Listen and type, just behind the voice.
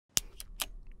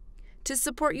To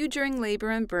support you during labor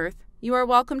and birth, you are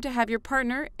welcome to have your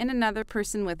partner and another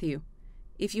person with you.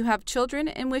 If you have children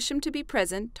and wish them to be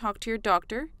present, talk to your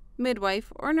doctor,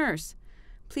 midwife, or nurse.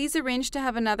 Please arrange to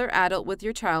have another adult with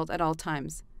your child at all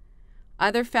times.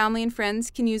 Other family and friends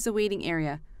can use the waiting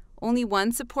area. Only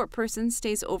one support person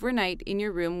stays overnight in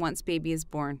your room once baby is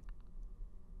born.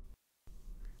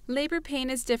 Labor pain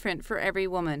is different for every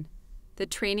woman. The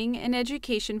training and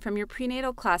education from your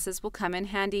prenatal classes will come in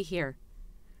handy here.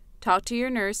 Talk to your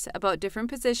nurse about different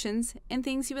positions and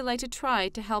things you would like to try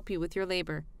to help you with your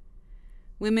labor.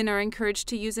 Women are encouraged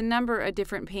to use a number of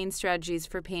different pain strategies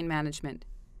for pain management.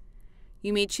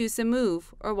 You may choose to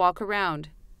move or walk around,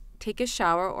 take a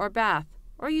shower or bath,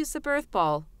 or use the birth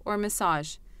ball or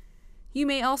massage. You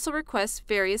may also request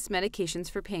various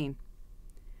medications for pain.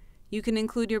 You can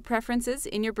include your preferences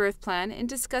in your birth plan and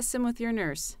discuss them with your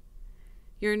nurse.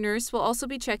 Your nurse will also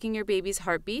be checking your baby's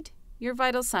heartbeat, your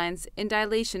vital signs, and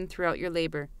dilation throughout your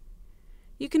labor.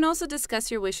 You can also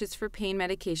discuss your wishes for pain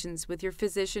medications with your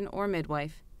physician or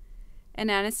midwife. An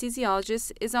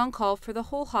anesthesiologist is on call for the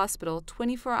whole hospital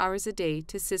 24 hours a day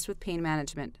to assist with pain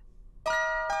management.